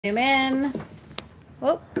Zoom in.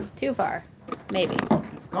 Whoop, too far. Maybe.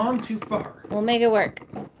 You've gone too far. We'll make it work.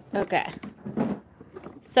 Okay.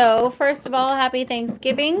 So, first of all, happy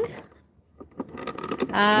Thanksgiving.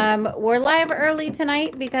 We're live early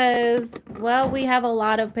tonight because, well, we have a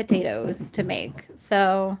lot of potatoes to make.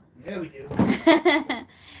 So, yeah, we do.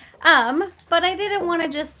 But I didn't want to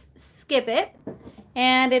just skip it.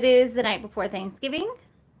 And it is the night before Thanksgiving.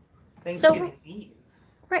 Thanksgiving Eve.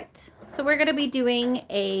 Right. So we're going to be doing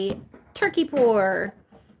a turkey pour.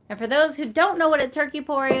 And for those who don't know what a turkey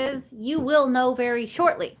pour is, you will know very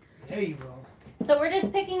shortly. Yeah, you will. So we're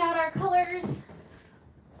just picking out our colors.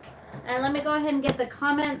 And let me go ahead and get the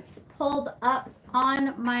comments pulled up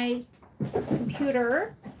on my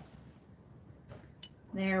computer.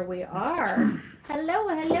 There we are. Hello,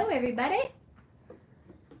 hello, everybody.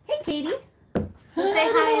 Hey, Katie. Say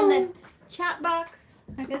hi in the chat box.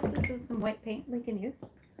 I guess this is some white paint we can use.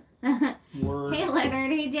 Word. Hey,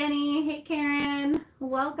 Leonard. Hey, Jenny. Hey, Karen.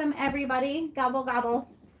 Welcome, everybody. Gobble, gobble.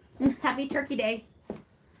 Happy Turkey Day.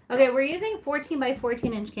 Okay, we're using 14 by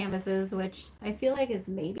 14 inch canvases, which I feel like is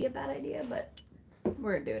maybe a bad idea, but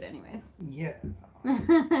we're going to do it anyways. Yeah.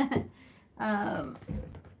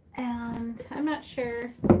 And I'm not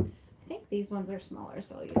sure. I think these ones are smaller,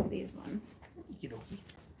 so I'll use these ones.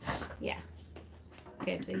 Yeah.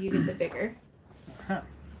 Okay, so you get the bigger. Uh-huh.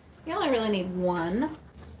 You only really need one,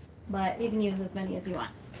 but you can use as many as you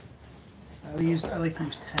want. I like to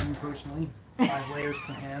use 10 personally. 5 layers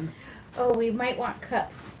per hand. Oh, we might want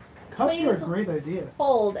cups. Cups Please are a great idea.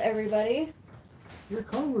 Hold, everybody. Your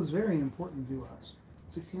cup is very important to us.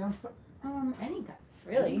 16-ounce cup? Any cups,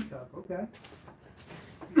 really. Any cup, okay.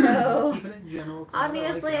 So, keeping it general.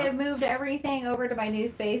 obviously, I've moved everything over to my new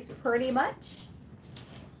space pretty much.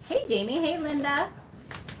 Hey, Jamie. Hey, Linda.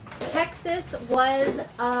 Texas was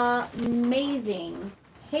amazing.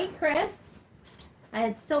 Hey, Chris. I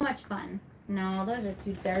had so much fun. No, those are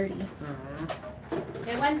too dirty.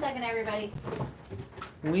 Okay, 1 second, everybody.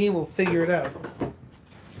 We will figure it out.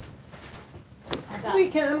 We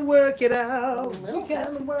can work it out. We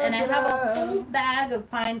can work and I it have out. a whole bag of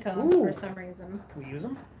pine cones for some reason. Can we use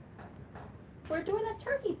them? We're doing a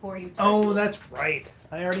turkey for you. Turkey. Oh, that's right.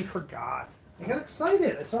 I already forgot. I got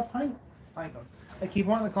excited. I saw pine cones. I keep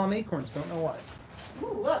wanting to call them acorns. Don't know why.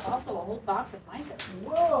 Ooh, look, also a whole box of pine cones.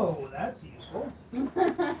 Whoa, that's useful.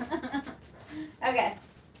 Okay.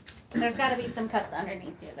 There's got to be some cups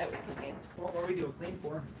underneath here that we can use. What were we doing clean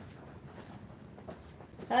for?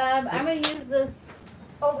 I'm going to use this.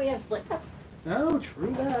 Oh, we have split cups. Oh,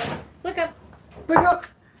 true that. Split cup. Pick up.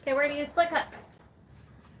 Okay, we're going to use split cups.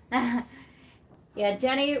 Yeah,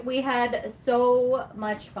 Jenny, we had so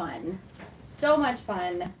much fun. So much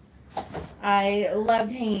fun. I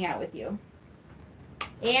loved hanging out with you.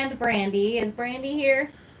 And Brandy. Is Brandy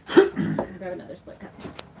here? I'll grab another split cup.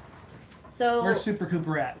 So Where's Super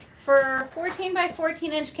Cooper at? For 14 by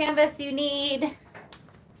 14 inch canvas, you need,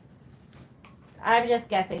 I'm just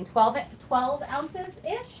guessing, 12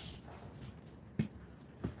 ounces-ish?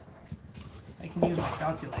 I can use my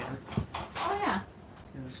calculator. Oh, yeah.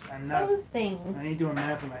 I'm not, those things. I ain't doing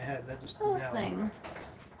math in my head. That just Those things.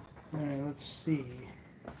 Alright, let's see.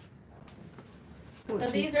 So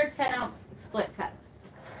these are 10 ounce split cups.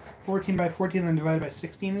 14 by 14 then divided by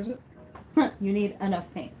 16, is it? You need enough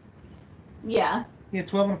paint. Yeah. Yeah,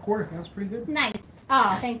 12 and a quarter. That's pretty good. Nice.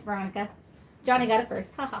 Oh, thanks, Veronica. Johnny got it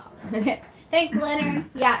first. Ha ha ha. Thanks, Leonard.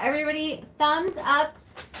 Yeah, everybody, thumbs up.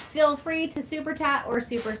 Feel free to super chat or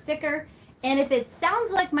super sticker. And if it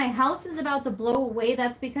sounds like my house is about to blow away,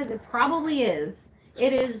 that's because it probably is.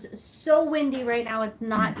 It is so windy right now, it's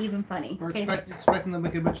not even funny. We're Okay, expecting to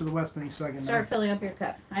make a bunch of the West any second. start filling up your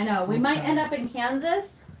cup. I know. We might end up in Kansas.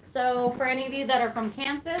 So for any of you that are from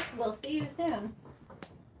Kansas, we'll see you soon.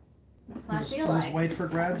 I feel like. Is this white for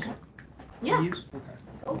grabs? Yeah. Okay.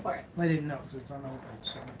 Go for it. I didn't know because it's unopened,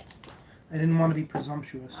 so I didn't want to be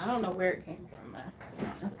presumptuous. I don't know where it came from, to be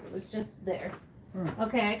honest. It was just there. Hmm.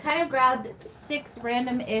 Okay, I kind of grabbed 6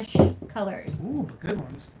 random-ish colors. Ooh, good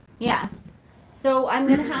ones. Yeah. So I'm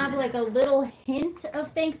going to have like a little hint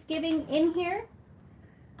of Thanksgiving in here,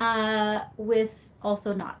 with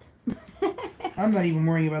also not. I'm not even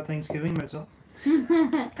worrying about Thanksgiving myself.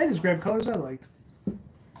 I just grabbed colors I liked.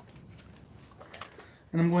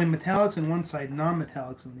 And I'm going metallics on one side,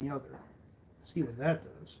 non-metallics on the other. Let's see what that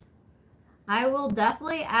does. I will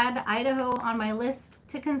definitely add Idaho on my list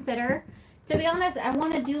to consider. To be honest, I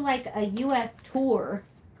want to do like a U.S. tour.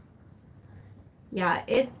 Yeah,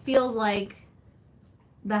 it feels like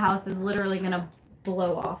the house is literally going to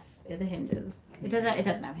blow off the hinges. It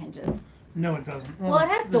doesn't have hinges. No, it doesn't. Well, it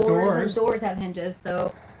has doors, and doors have hinges,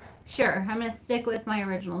 so sure, I'm going to stick with my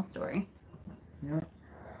original story. Yeah.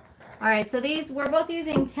 All right, so we're both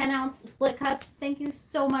using 10-ounce split cups. Thank you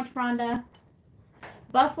so much, Rhonda.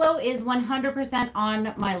 Buffalo is 100%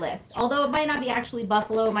 on my list. Although it might not be actually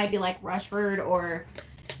Buffalo. It might be like Rushford or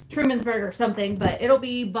Trumansburg or something, but it'll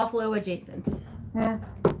be Buffalo adjacent. Well,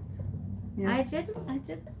 yeah. I just,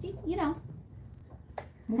 you know.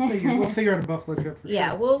 We'll figure out a Buffalo trip for sure.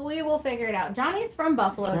 Yeah, we will figure it out. Johnny's from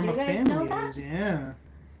Buffalo. Do you guys know that? Yeah.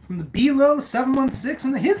 From the Below 716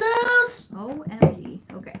 in the his house. OMG.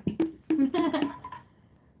 Okay.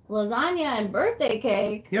 Lasagna and birthday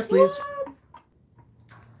cake. Yes, please. What?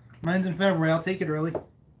 Mine's in February. I'll take it early.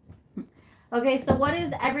 Okay, so what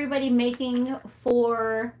is everybody making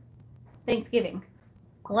for Thanksgiving?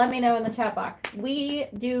 Let me know in the chat box. We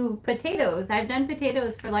do potatoes. I've done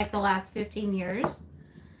potatoes for like the last 15 years.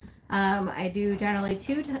 I do generally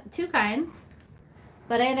two kinds,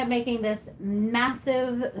 but I end up making this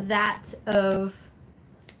massive vat of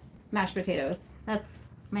mashed potatoes. That's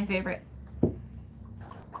my favorite.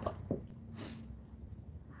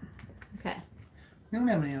 Okay. We don't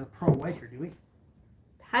have any other pearl white here, do we?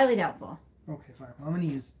 Highly doubtful. Okay, fine. Well, I'm going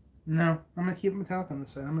to use... No, I'm going to keep it metallic on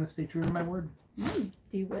this side. I'm going to stay true to my word.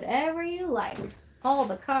 Do whatever you like. All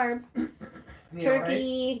the carbs. Yeah,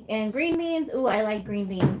 Turkey right? and green beans. Ooh, I like green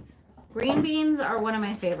beans. Green beans are one of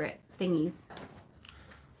my favorite thingies.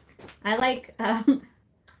 I like...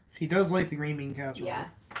 She does like the green bean casserole. Yeah.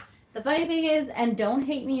 The funny thing is, and don't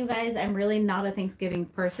hate me, you guys, I'm really not a Thanksgiving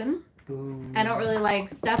person. Ooh. I don't really like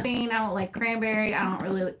stuffing. I don't like cranberry. I don't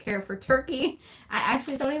really care for turkey. I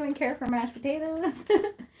actually don't even care for mashed potatoes.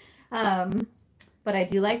 But I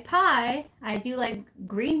do like pie. I do like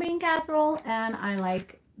green bean casserole, and I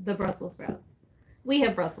like the Brussels sprouts. We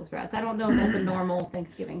have Brussels sprouts. I don't know if that's a normal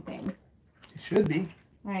Thanksgiving thing. It should be.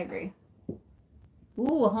 I agree.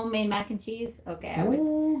 Ooh, homemade mac and cheese. Okay, I would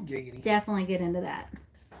giggity. definitely get into that.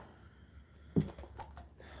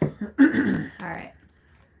 All right.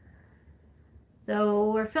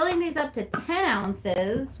 So we're filling these up to 10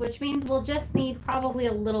 ounces, which means we'll just need probably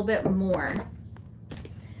a little bit more.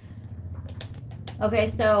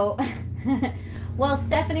 Okay, so, well,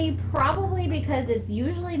 Stephanie, probably because it's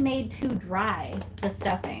usually made too dry, the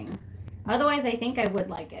stuffing. Otherwise, I think I would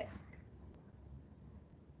like it.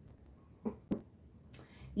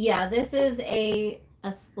 Yeah, this is a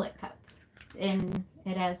split cup, and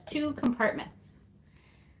it has 2 compartments.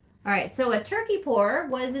 All right, so a turkey pour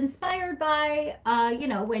was inspired by, you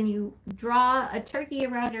know, when you draw a turkey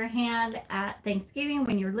around your hand at Thanksgiving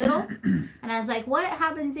when you're little. And I was like, what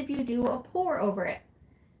happens if you do a pour over it?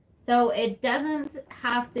 So it doesn't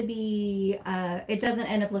have to be, it doesn't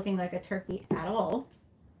end up looking like a turkey at all.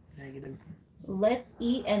 Negative. Let's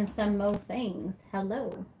eat and some more things.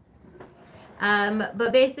 Hello.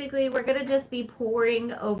 But basically, we're going to just be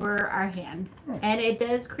pouring over our hand. And it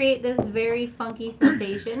does create this very funky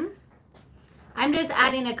sensation. I'm just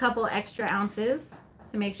adding a couple extra ounces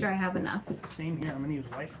to make sure I have enough. Same here. I'm going to use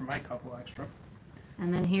white for my couple extra.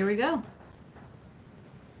 And then here we go.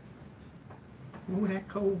 Ooh, that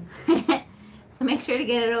cold. So make sure to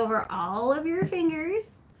get it over all of your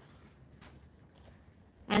fingers.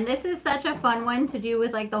 And this is such a fun one to do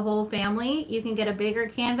with like the whole family. You can get a bigger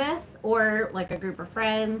canvas or like a group of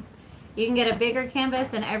friends. You can get a bigger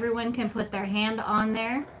canvas and everyone can put their hand on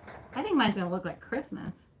there. I think mine's going to look like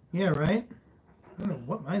Christmas. Yeah, right? I don't know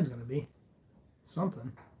what mine's going to be.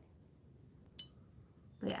 Something.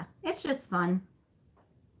 But yeah, it's just fun.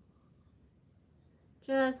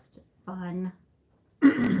 Just fun.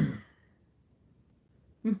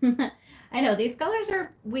 I know these colors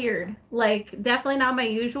are weird, like definitely not my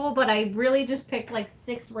usual, but I really just picked like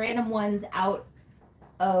 6 random ones out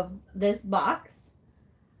of this box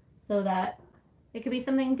so that it could be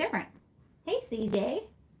something different. Hey CJ.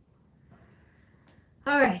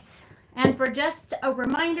 All right, and for just a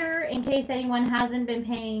reminder in case anyone hasn't been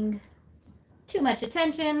paying too much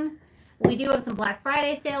attention, we do have some Black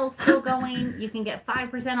Friday sales still going. You can get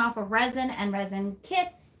 5% off of resin and resin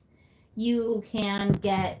kits. You can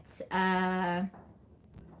get 20%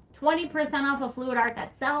 off a Fluid Art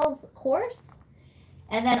That Sells course.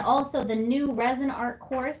 And then also the new resin art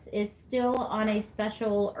course is still on a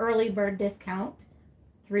special early bird discount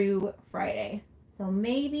through Friday. So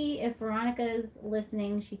maybe if Veronica's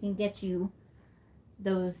listening, she can get you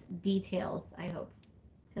those details, I hope.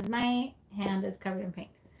 Because my hand is covered in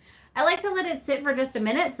paint. I like to let it sit for just a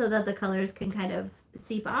minute so that the colors can kind of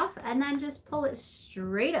seep off and then just pull it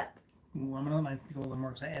straight up. Ooh, I'm going to let mine take a little more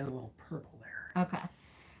because I added a little purple there. Okay.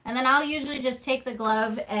 And then I'll usually just take the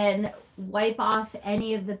glove and wipe off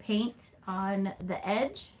any of the paint on the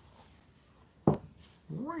edge.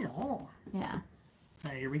 Wow. Yeah.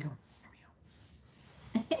 All right, here we go.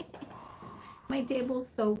 My table's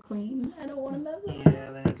so clean. I don't want to mess it up.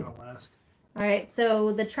 Yeah, that ain't gonna last. All right,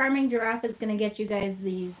 so the Charming Giraffe is going to get you guys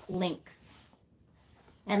these links.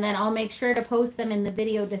 And then I'll make sure to post them in the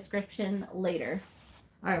video description later.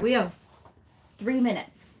 All right, we have 3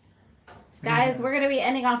 minutes. Guys, we're going to be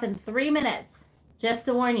ending off in 3 minutes. Just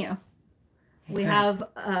to warn you. We have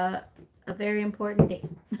a very important date.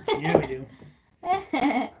 Yeah, we do.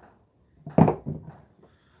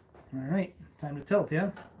 All right, time to tilt,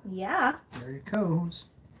 yeah? Yeah. There it goes.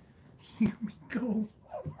 Here we go.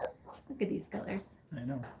 Look at these colors. I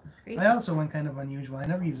know. Crazy. I also went kind of unusual. I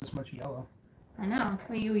never use this much yellow. I know.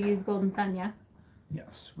 Well, you use Golden Sun, yeah?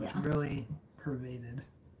 Yes, which Yeah. really pervaded.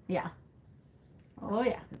 Yeah. Oh,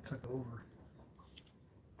 yeah. It took over.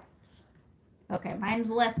 Okay, mine's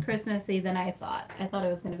less Christmassy than I thought. I thought it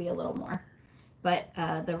was going to be a little more. But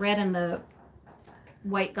the red and the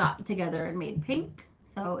white got together and made pink.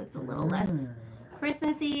 So it's a little less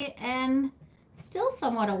Christmassy and still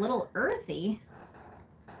somewhat a little earthy.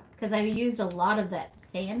 Because I used a lot of that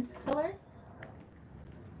sand color.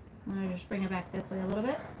 I'm going to just bring it back this way a little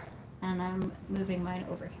bit. And I'm moving mine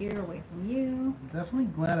over here away from you. I'm definitely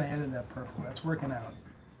glad I added that purple. That's working out.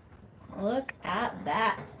 Look at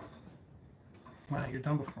that. Wow, you're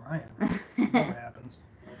done before I am. What happens?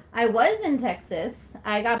 I was in Texas.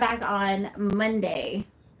 I got back on Monday.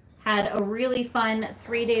 Had a really fun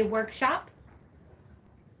 3-day workshop.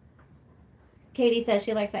 Katie says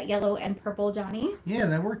she likes that yellow and purple Johnny. Yeah,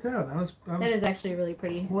 that worked out. I was That is actually really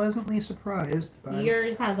pretty. pleasantly surprised by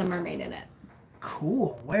Yours has a mermaid in it.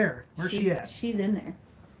 Cool. Where? Where's she at? She's in there.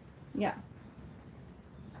 Yeah.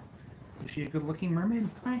 Is she a good-looking mermaid?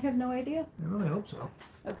 I have no idea. I really hope so.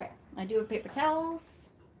 Okay. I do have paper towels.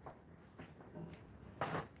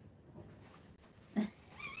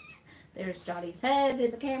 There's Johnny's head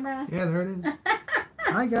in the camera. Yeah, there it is.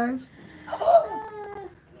 Hi, guys.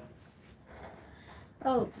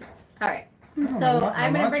 Oh, geez. All right. Oh, So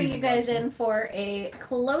I'm going to bring watching you guys watching. in for a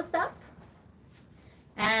close-up.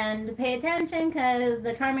 And pay attention because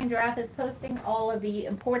the Charming Giraffe is posting all of the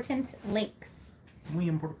important links. Muy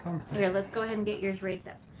importante. Here, let's go ahead and get yours raised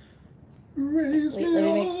up. Raise Wait,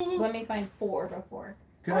 me let me find 4 before.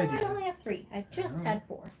 Good Oh, I idea. only have 3. I just had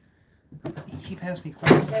 4. You keep asking me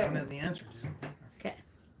questions. I don't have the answers. Okay.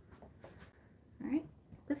 All right.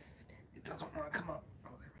 Lift. It doesn't want to come up.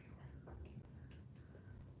 Oh, there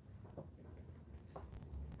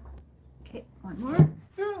we Okay, one more.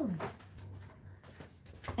 go.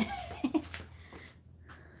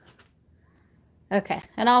 Okay,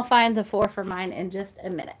 and I'll find the 4 for mine in just a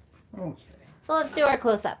minute. Okay. So let's do our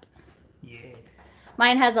close-up. Yeah.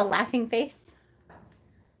 Mine has a laughing face.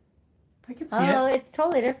 I can see Oh, it. it's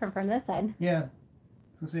totally different from this side. Yeah.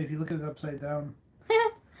 So see, if you look at it upside down.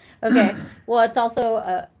 Okay, well, it's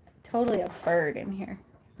also totally a bird in here.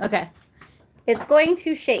 Okay, it's going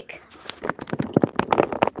to shake.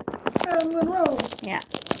 And then roll. Yeah,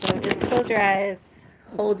 so just close your eyes,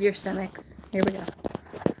 hold your stomachs. Here we go.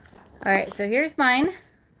 All right, so here's mine.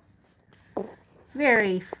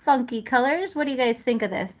 Very funky colors. What do you guys think of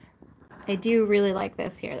this? I do really like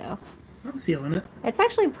this here, though. I'm feeling it. It's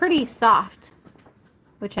actually pretty soft,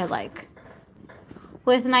 which I like.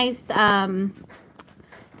 With nice, that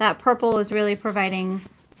purple is really providing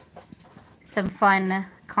some fun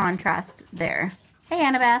contrast there. Hey,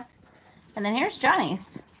 Annabeth. And then here's Johnny's.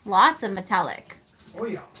 Lots of metallic. Oh,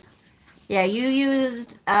 yeah. Yeah, you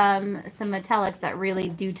used some metallics that really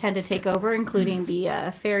do tend to take over, including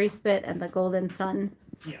the Fairy Spit and the Golden Sun.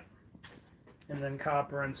 Yeah. And then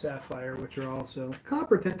copper and sapphire, which are also...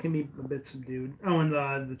 Copper can be a bit subdued. Oh, and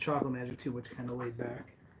the chocolate magic, too, which kind of laid back.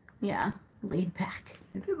 Yeah, laid back.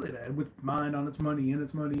 It did lay back. With mind on its money and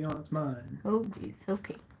its money on its mind. Oh, geez.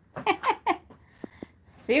 Okay.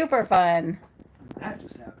 Super fun. That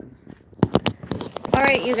just happened. All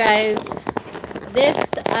right, you guys. This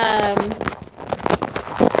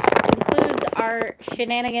concludes our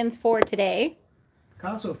shenanigans for today.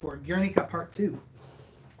 Picasso for Guernica Part 2.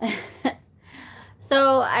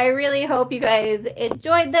 So I really hope you guys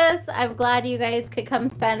enjoyed this. I'm glad you guys could come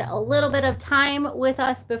spend a little bit of time with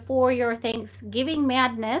us before your Thanksgiving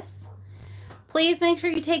madness. Please make sure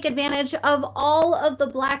you take advantage of all of the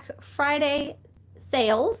Black Friday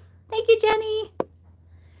sales. Thank you, Jenny.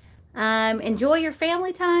 Enjoy your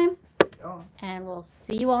family time, Oh. and we'll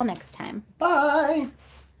see you all next time. Bye!